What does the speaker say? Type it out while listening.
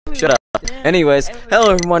Shut up. Anyways,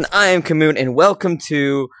 hello everyone, I am Kamoon, and welcome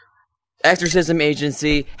to Exorcism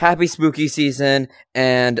Agency. Happy spooky season,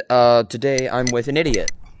 and today I'm with an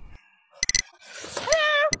idiot.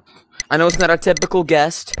 I know it's not our typical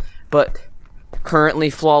guest, but currently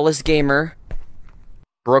flawless gamer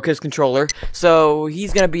broke his controller, so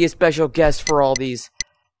he's gonna be a special guest for all these.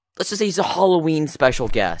 Let's just say he's a Halloween special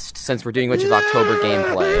guest, since we're doing a bunch of October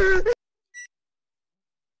gameplay.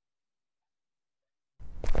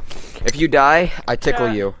 If you die, I tickle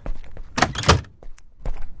you.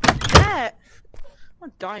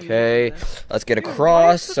 Okay, let's get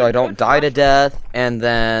across so I don't die to death, and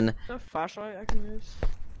then... Is there a flashlight I can use?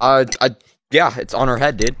 Yeah, it's on her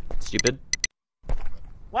head, dude. Stupid.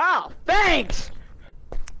 Wow, thanks!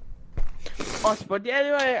 Oh, but yeah,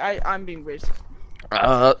 anyway, I'm being racist.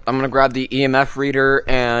 I'm gonna grab the EMF reader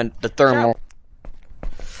and the thermal.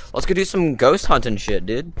 Let's go do some ghost hunting shit,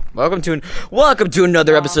 dude. Welcome to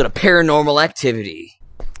another episode of Paranormal Activity.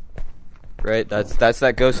 Right, that's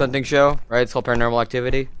that ghost hunting show, right? It's called Paranormal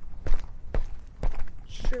Activity.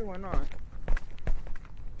 Sure, why not?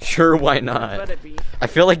 Sure, why not? Let it be. I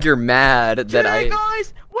feel like you're mad that Today,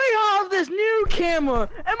 guys, we have this new camera,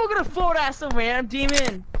 and we're gonna float at some random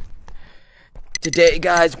demon. Today,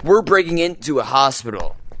 guys, we're breaking into a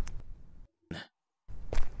hospital.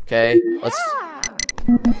 Okay, let's...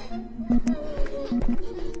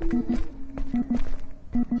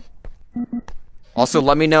 Also,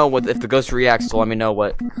 let me know if the ghost reacts, so let me know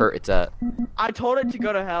what hurt it's at. I told it to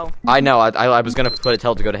go to hell. I know, I was gonna put it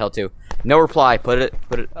tell it to go to hell too. No reply, put it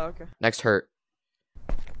Oh, okay. next hurt.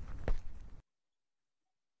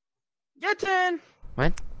 Get in!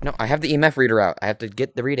 What? No, I have the EMF reader out. I have to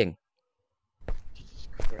get the reading. Jesus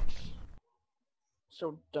Christ.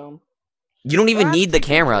 So dumb. You don't even need the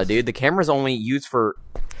camera, dude. The camera's only used for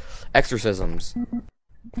exorcisms.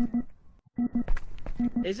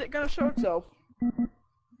 Is it gonna show itself?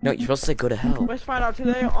 No, you're supposed to say go to hell. Let's find out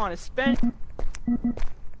today on a spin.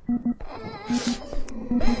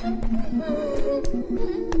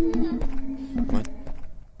 What?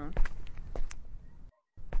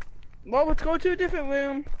 Well, let's go to a different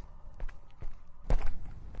room.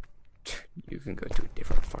 You can go to a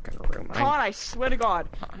different fucking room. Con, I swear to God,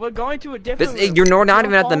 we're going to a different room. You're not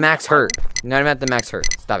even at the max hurt. You're not even at the max hurt.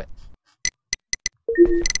 Stop it.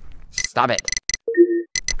 Stop it.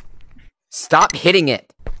 Stop hitting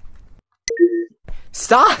it.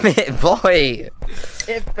 Stop it, boy.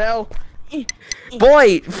 It fell.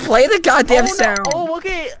 Boy, play the goddamn sound. Oh, look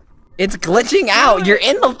at it. It's glitching out. You're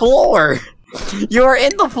in the floor. You're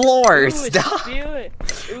in the floor. Stop.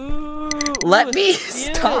 Ooh, Let me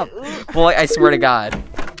stop. Boy, I swear to God.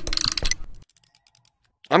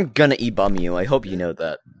 I'm gonna e-bum you. I hope you know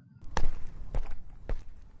that.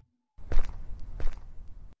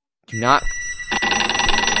 Do not.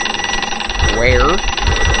 Where?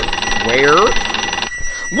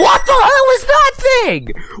 What the hell is that thing?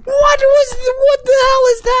 What the hell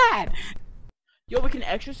is that? Yo, we can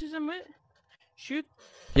exorcism it? Shoot.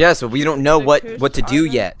 Yeah, so we don't know what to do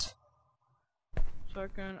yet. So I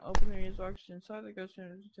can open the music box inside the ghost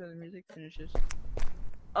until the music finishes.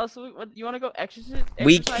 Oh, so you want to go exorcise?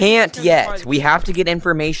 We can't yet. We have to get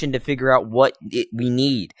information to figure out what we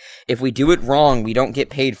need. If we do it wrong, we don't get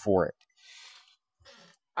paid for it.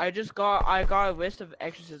 I got a list of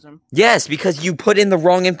exorcism. Yes, because you put in the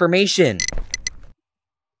wrong information.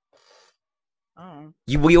 Oh.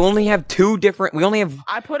 We only have two different. We only have.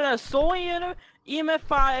 I put in a soul unit, EMF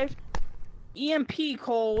 5, EMP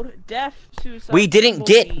cold, death, suicide. We didn't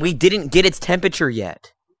get its temperature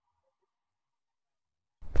yet.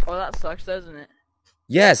 Oh, that sucks, doesn't it?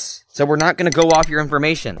 Yes. So we're not gonna go off your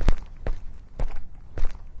information.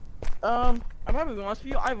 I'm probably gonna honest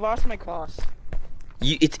with you. I lost my cross.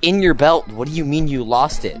 It's in your belt. What do you mean you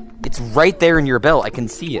lost it? It's right there in your belt. I can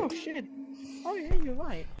see it. Oh shit! Oh yeah, you're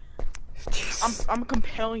right. I'm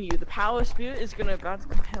compelling you. The power of spirit is about to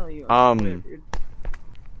compel you.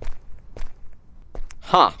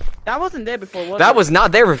 Huh. That wasn't there before, was it? That was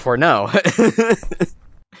not there before, no.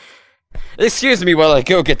 Excuse me while I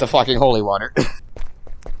go get the fucking holy water.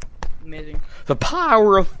 Amazing. The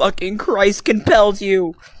power of fucking Christ compels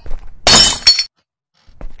you.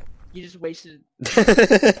 You just wasted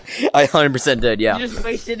it. I 100% did, yeah. You just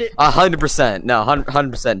wasted it. 100%. No,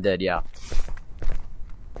 100% did, yeah.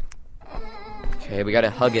 Okay, we gotta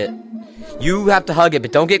hug it. You have to hug it,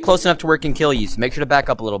 but don't get close enough to where it can kill you, so make sure to back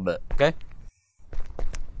up a little bit, okay?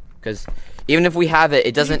 Because even if we have it,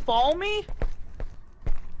 it doesn't... Can you follow me?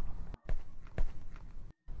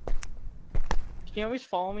 Can you always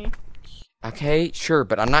follow me? Okay, sure,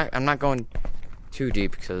 but I'm not going too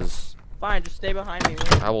deep, because... Fine, just stay behind me.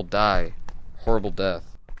 I will die. Horrible death.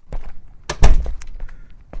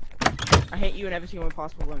 hate you in every single way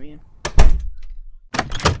possible. Let me in.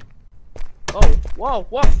 Oh, whoa,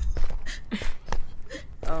 whoa.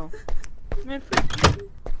 Oh, man, freak you.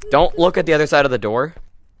 Don't look at the other side of the door.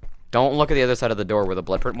 Don't look at the other side of the door where the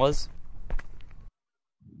blood print was.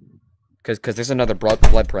 Cause there's another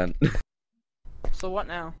blood print. So what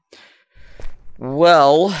now?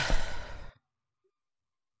 Well,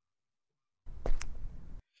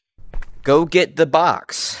 go get the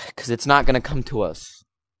box, cause it's not gonna come to us.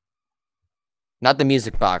 Not the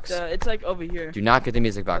music box. It's like over here. Do not get the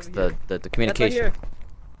music box. The communication. That's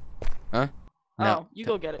right here. Huh? No. Oh, you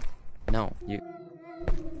go get it. No, you.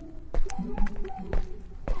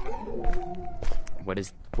 What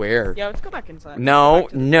is where? Yeah, let's go back inside. No,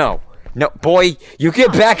 no, no, boy, you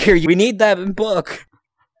get back here. We need that book.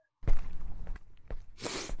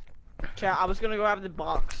 Chat, I was gonna go grab the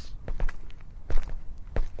box.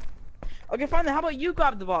 Okay, fine then. How about you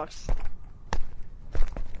grab the box?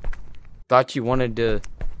 Thought you wanted to.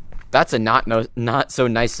 That's a not so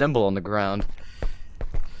nice symbol on the ground.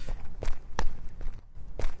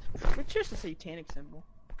 It's just a satanic symbol.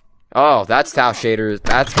 Oh, that's how shaders.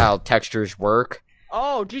 That's how textures work.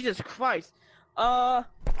 Oh, Jesus Christ. Con?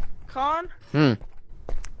 Hmm.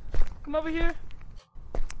 Come over here.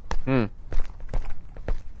 Hmm.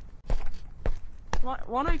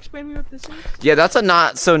 Wanna explain me what this is? Yeah, that's a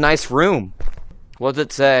not so nice room. What does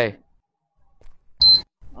it say?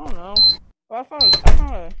 I don't know. Well, I found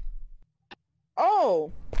a...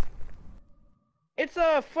 Oh! It's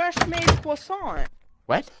a fresh-made croissant.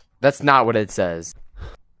 What? That's not what it says.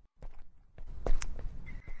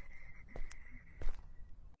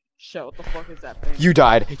 Shit, what the fuck is that thing? You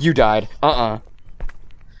died. You died.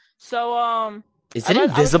 So, Is it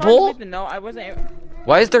invisible? No, I wasn't.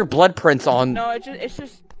 Why is there blood prints on? No, it's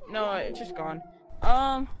just gone.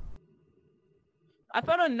 I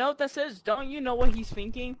found a note that says, "Don't you know what he's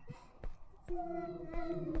thinking?"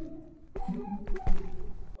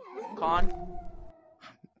 Con.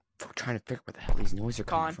 I'm trying to figure where the hell these noises are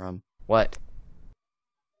coming Con. from. What?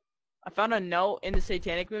 I found a note in the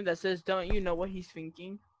satanic room that says, "Don't you know what he's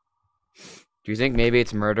thinking?" Do you think maybe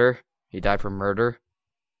it's murder? He died from murder?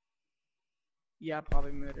 Yeah,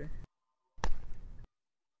 probably murder.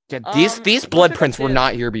 Yeah, these blood prints were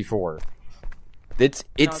not here before. It's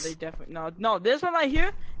No, they definitely no. This one right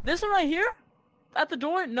here. This one right here. At the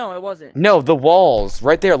door? No, it wasn't. No, the walls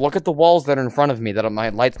right there. Look at the walls that are in front of me that my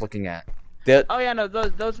light's looking at. Oh yeah, no,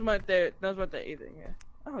 those weren't there. Those weren't there either. Yeah.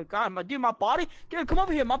 Oh god, my body. Dude, come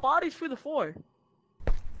over here. My body's through the floor.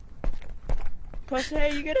 Plus,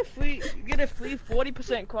 hey, you get a free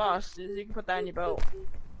 40% cost. You can put that in your belt.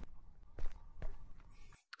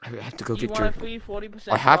 I have to go You get want your. a free 40%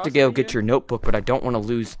 I have to cost go right get here? your notebook, but I don't want to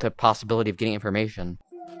lose the possibility of getting information.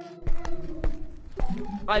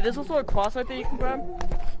 Alright, there's also a cross right there you can grab.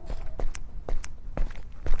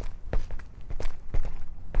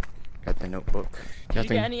 Got the notebook. Did you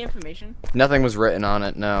get any information? Nothing was written on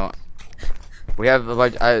it. No. We have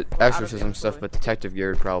like exorcism stuff, story. but detective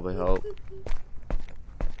gear would probably help.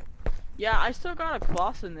 Yeah, I still got a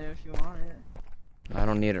cross in there if you want it. I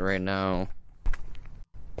don't need it right now.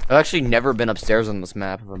 I've actually never been upstairs on this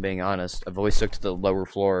map, if I'm being honest. I've always stuck to the lower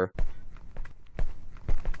floor.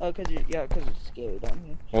 Oh, cause it's scary down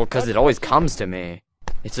here. Well, because it always comes to me.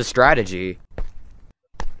 It's a strategy.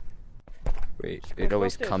 Wait, it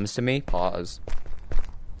always upstairs. comes to me? Pause.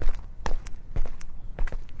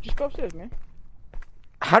 Just go upstairs, man.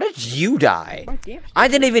 How did you die? My damn. I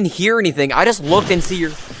didn't even hear anything. I just looked and see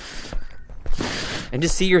your... And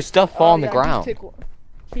just see your stuff fall on the ground.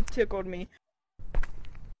 He tickled me.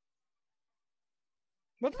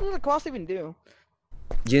 What does the cross even do?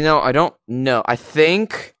 You know, I don't know. I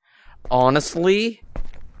think, honestly,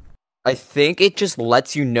 I think it just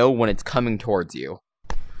lets you know when it's coming towards you.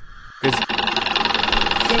 'Cause,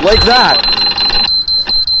 like that!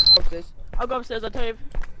 I'll go upstairs, I'll tell you.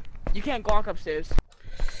 You can't walk upstairs.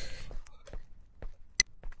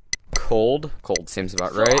 Cold? Cold seems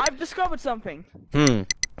about So right. I've discovered something. Hmm.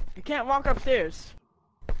 You can't walk upstairs.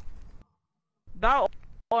 That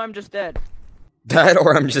or I'm just dead. That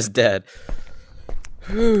or I'm just dead.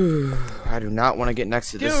 I do not want to get next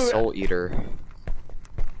to this Dude. soul eater.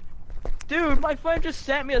 Dude, my friend just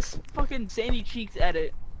sent me a fucking Sandy Cheeks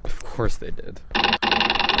edit. Of course they did.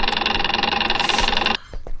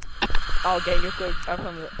 Oh, okay, you're good. I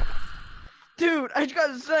found it. Dude, I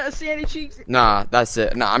just got a Sandy Cheeks. Nah, that's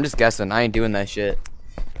it. Nah, I'm just guessing. I ain't doing that shit.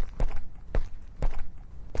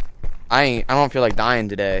 I don't feel like dying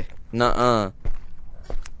today. Nuh-uh.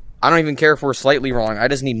 I don't even care if we're slightly wrong. I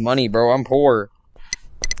just need money, bro. I'm poor.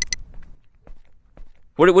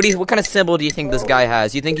 What kind of symbol do you think this guy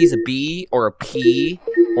has? You think he's a B or a P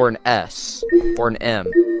or an S, or an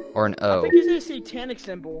M, or an I O. think it's a satanic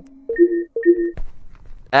symbol.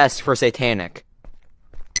 S for satanic.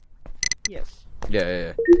 Yes.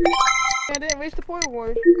 Yeah. I didn't waste the point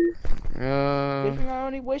award. Good thing I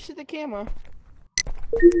only wasted the camera.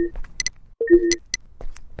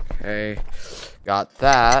 Okay, got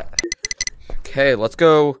that. Okay, let's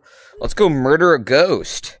go murder a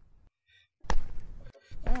ghost.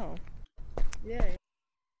 Oh. Yeah.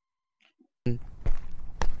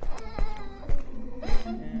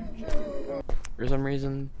 For some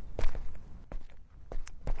reason.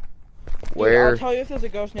 Dude, Where? I'll tell you if there's a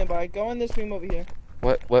ghost nearby. Go in this room over here.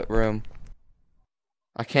 What room?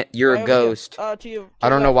 I can't. You're Right a over here. ghost. To you. I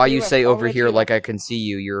don't know why you left, say all the over way to here your like left. I can see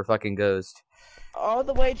you. You're a fucking ghost. All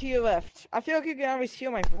the way to your left. I feel like you can always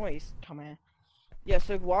hear my voice. Come on. Yeah,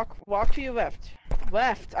 so walk to your left.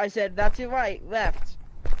 Left. I said that's your right. Left.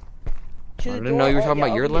 I didn't know you were talking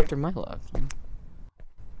about your left or my left.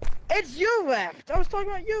 It's your left. I was talking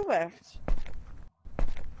about your left.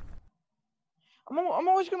 I'm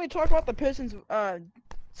always gonna be talking about the person's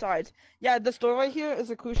sides. Yeah, this door right here is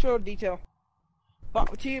a crucial detail.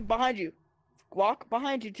 Behind you. Walk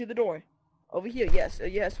behind you to the door. Over here. Yes.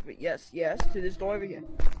 Yes. To this door over here.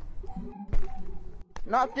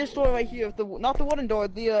 Not this door right here. Not the wooden door.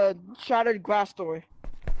 The shattered glass door.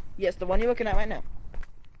 Yes, the one you're looking at right now.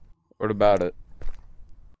 What about it?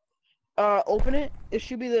 Open it. It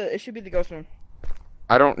should be the ghost room.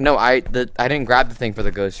 I don't know. I didn't grab the thing for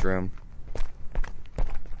the ghost room.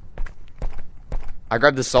 I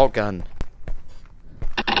grabbed the salt gun.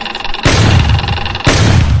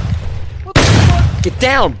 What the fuck? Get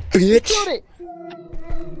down, bitch! You killed it!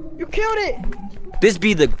 You killed it! This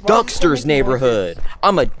be the Duckster's neighborhood.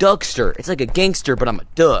 I'm a Duckster. It's like a gangster, but I'm a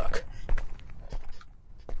duck.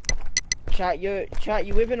 Chat, you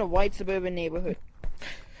live in a white suburban neighborhood.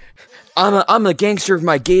 I'm a gangster of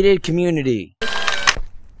my gated community.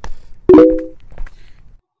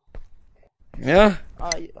 Yeah?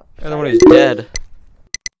 Other one is dead.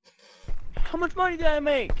 How much money did I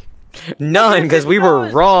make? None, because we were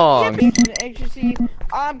wrong.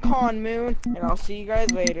 I'm Con Moon, and I'll see you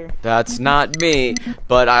guys later. That's not me,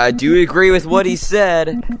 but I do agree with what he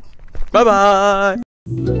said. Bye-bye.